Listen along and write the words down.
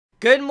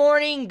Good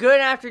morning, good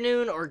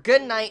afternoon, or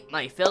good night,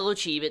 my fellow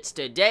Chibits.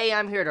 Today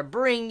I'm here to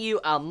bring you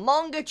a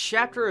manga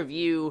chapter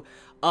review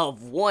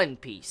of One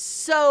Piece.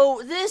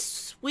 So,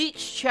 this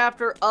week's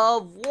chapter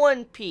of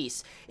One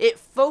Piece, it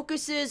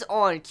focuses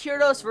on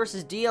Kyros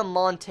versus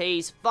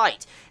Diamante's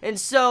fight. And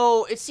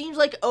so, it seems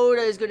like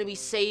Oda is going to be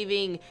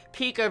saving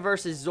Pika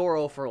versus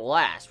Zoro for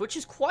last, which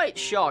is quite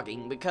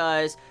shocking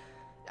because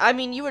I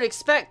mean, you would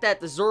expect that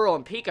the Zoro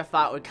and Pika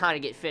fight would kind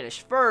of get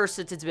finished first,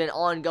 since it's been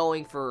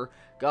ongoing for,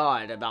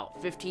 God, about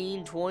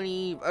 15,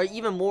 20, or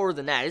even more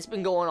than that. It's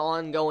been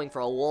ongoing for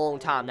a long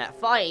time, that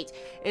fight.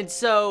 And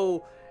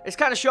so, it's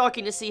kind of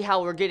shocking to see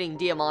how we're getting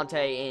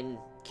Diamante and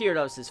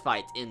Kyros'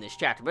 fight in this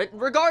chapter. But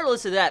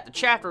regardless of that, the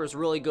chapter is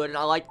really good, and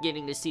I like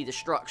getting to see the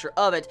structure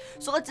of it.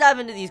 So let's dive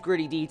into these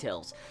gritty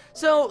details.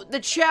 So, the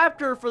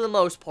chapter, for the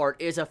most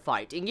part, is a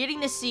fight, and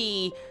getting to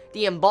see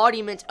the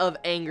embodiment of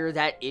anger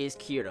that is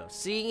Kyros.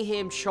 Seeing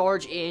him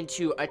charge in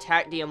to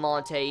attack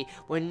Diamante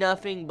with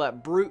nothing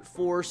but brute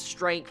force,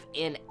 strength,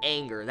 and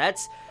anger.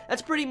 That's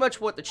pretty much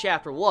what the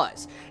chapter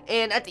was.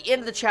 And at the end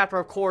of the chapter,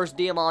 of course,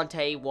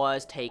 Diamante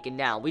was taken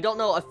down. We don't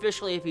know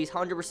officially if he's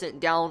 100%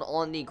 down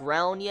on the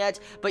ground yet,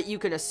 but you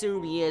can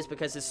assume he is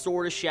because his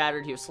sword is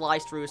shattered. He was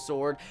sliced through his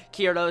sword.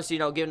 Kyros, you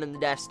know, giving him the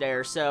death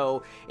stare.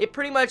 So, it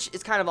pretty much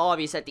is kind of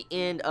obvious at the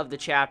end of the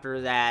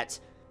chapter that,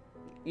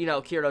 you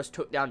know, Kyros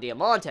took down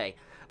Diamante.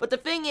 But the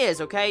thing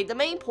is, okay, the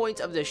main points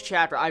of this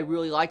chapter, I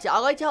really liked it. I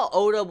liked how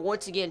Oda,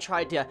 once again,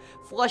 tried to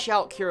flesh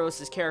out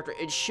Kyros' character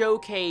and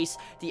showcase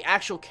the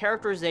actual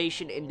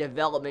characterization and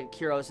development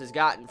Kyros has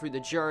gotten through the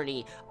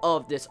journey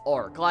of this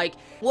arc. Like,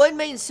 one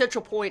main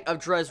central point of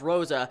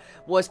Dressrosa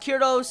was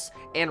Kyros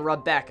and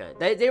Rebecca.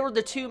 They were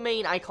the two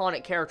main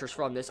iconic characters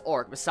from this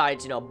arc,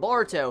 besides, you know,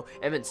 Barto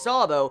and then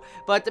Sabo.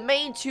 But the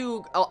main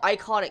two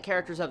iconic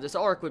characters of this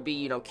arc would be,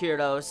 you know,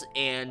 Kyros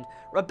and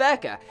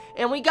Rebecca.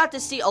 And we got to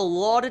see a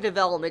lot of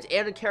development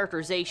and a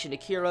characterization to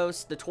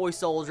Kyros, the toy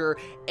soldier,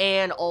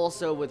 and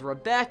also with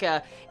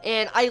Rebecca.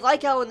 And I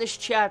like how in this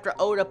chapter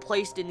Oda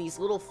placed in these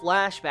little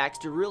flashbacks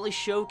to really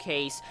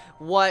showcase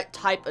what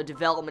type of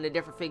development and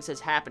different things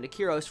has happened to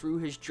Kyros through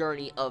his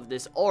journey of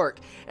this arc.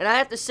 And I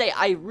have to say,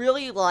 I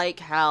really like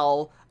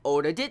how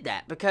Oda did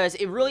that, because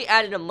it really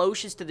added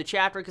emotions to the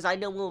chapter, because I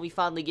know when we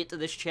finally get to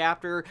this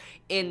chapter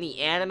in the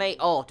anime,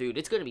 oh dude,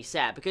 it's gonna be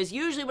sad, because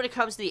usually when it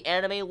comes to the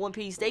anime One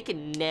Piece, they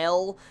can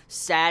nail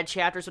sad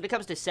chapters. When it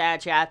comes to sad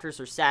chapters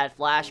or sad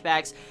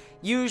flashbacks,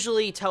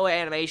 usually Toei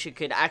Animation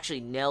could actually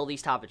nail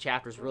these type of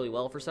chapters really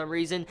well for some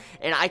reason,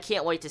 and I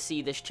can't wait to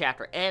see this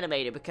chapter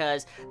animated,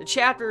 because the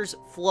chapter's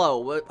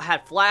flow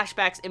had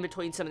flashbacks in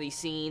between some of these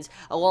scenes,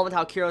 along with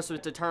how Kyros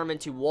was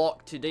determined to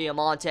walk to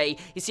Diamante.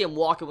 You see him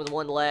walking with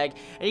one leg,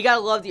 and you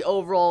gotta love the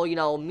overall, you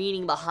know,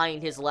 meaning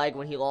behind his leg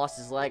when he lost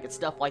his leg and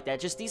stuff like that.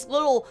 Just these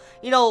little,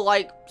 you know,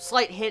 like,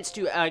 slight hints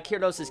to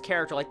Kyros'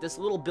 character, like this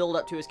little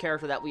build-up to his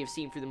character that we have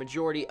seen through the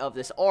majority of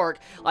this arc,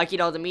 like, you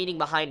know, the meaning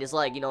behind his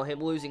leg, you know, him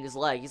losing his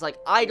leg. He's like,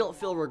 I don't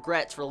feel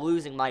regrets for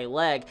losing my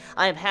leg.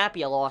 I am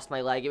happy I lost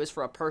my leg. It was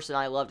for a person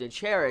I loved and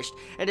cherished.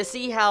 And to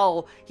see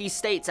how he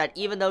states that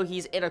even though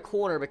he's in a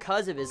corner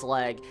because of his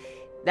leg,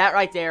 that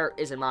right there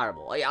is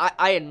admirable. Like,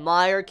 I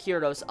admire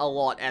Kyros a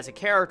lot as a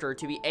character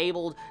to be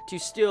able to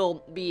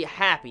still be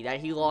happy that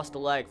he lost a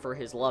leg for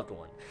his loved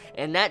one.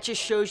 And that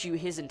just shows you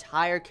his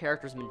entire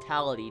character's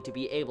mentality to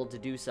be able to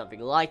do something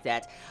like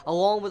that.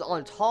 Along with,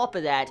 on top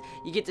of that,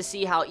 you get to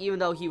see how even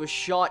though he was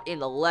shot in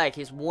the leg,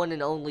 his one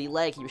and only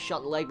leg, he was shot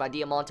in the leg by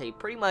Diamante,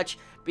 pretty much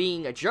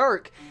being a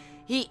jerk,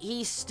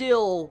 he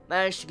still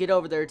managed to get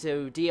over there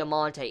to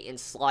Diamante and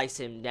slice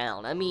him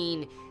down. I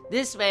mean,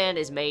 this man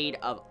is made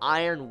of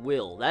iron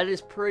will. That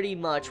is pretty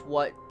much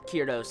what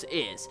Kyros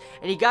is.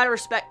 And you gotta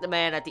respect the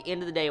man at the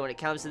end of the day when it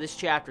comes to this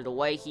chapter, the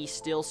way he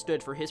still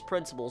stood for his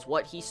principles,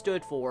 what he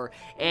stood for,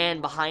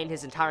 and behind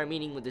his entire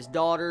meaning with his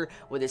daughter,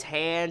 with his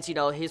hands, you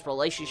know, his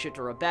relationship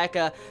to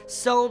Rebecca,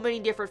 so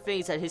many different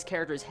things that his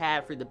characters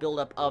had through the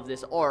build-up of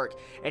this arc,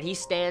 and he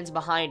stands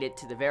behind it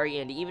to the very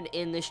end. Even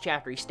in this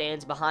chapter, he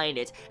stands behind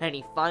it, and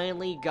he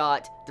finally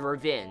got the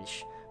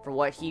revenge for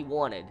what he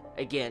wanted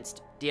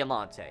against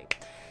Diamante.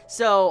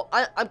 So,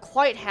 I'm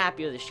quite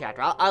happy with this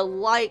chapter. I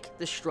like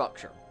the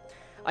structure.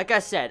 Like I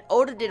said,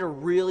 Oda did a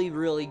really,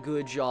 really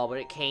good job when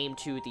it came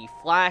to the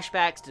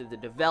flashbacks, to the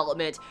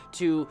development,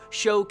 to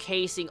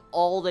showcasing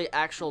all the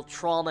actual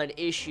trauma and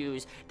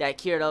issues that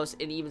Kyros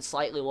and even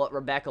slightly what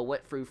Rebecca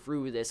went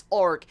through this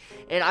arc.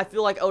 And I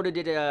feel like Oda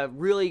did a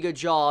really good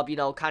job, you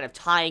know, kind of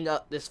tying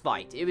up this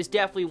fight. It was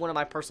definitely one of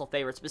my personal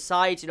favorites.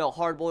 Besides, you know,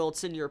 Hard-Boiled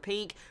Senior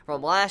Pink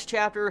from last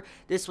chapter,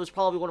 this was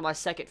probably one of my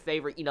second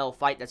favorite, you know,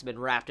 fight that's been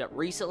wrapped up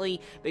recently,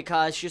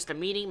 because just the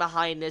meaning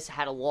behind this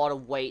had a lot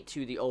of weight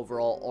to the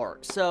overall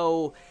arc.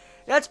 So,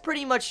 that's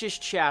pretty much this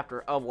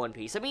chapter of One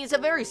Piece. I mean, it's a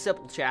very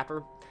simple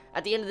chapter.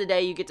 At the end of the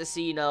day, you get to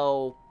see, you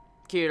know,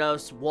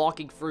 Kyros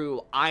walking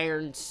through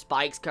iron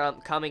spikes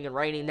coming and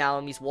raining down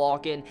him. He's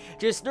walking.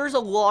 Just, there's a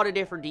lot of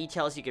different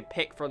details you could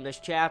pick from this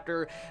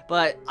chapter,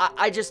 but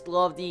I just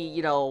love the,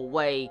 you know,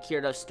 way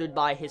Kyros stood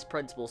by his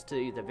principles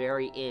to the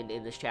very end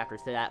in this chapter,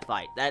 to that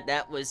fight.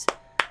 That was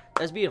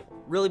That's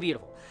beautiful. Really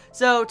beautiful.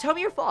 So, tell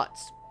me your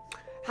thoughts.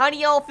 How do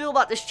y'all feel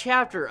about this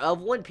chapter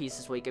of One Piece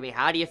this week? I mean,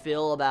 how do you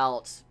feel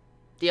about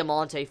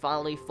Diamante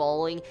finally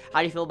falling? How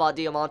do you feel about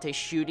Diamante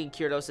shooting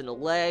Kyros in the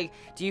leg?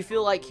 Do you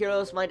feel like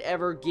Kyros might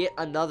ever get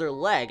another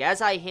leg?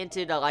 As I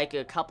hinted like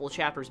a couple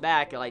chapters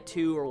back, like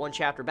 2 or 1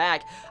 chapter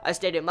back, I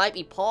stated it might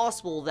be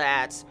possible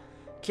that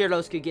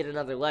Kyros could get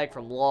another leg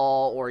from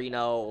Law or, you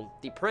know,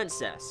 the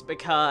princess,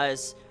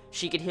 because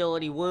she could heal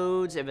any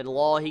wounds, and then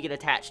Law, he can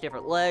attach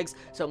different legs,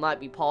 so it might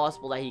be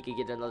possible that he could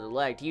get another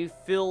leg. Do you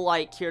feel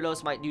like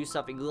Kyros might do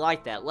something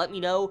like that? Let me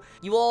know.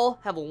 You all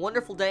have a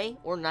wonderful day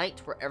or night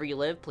wherever you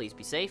live. Please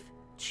be safe.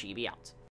 Chibi out.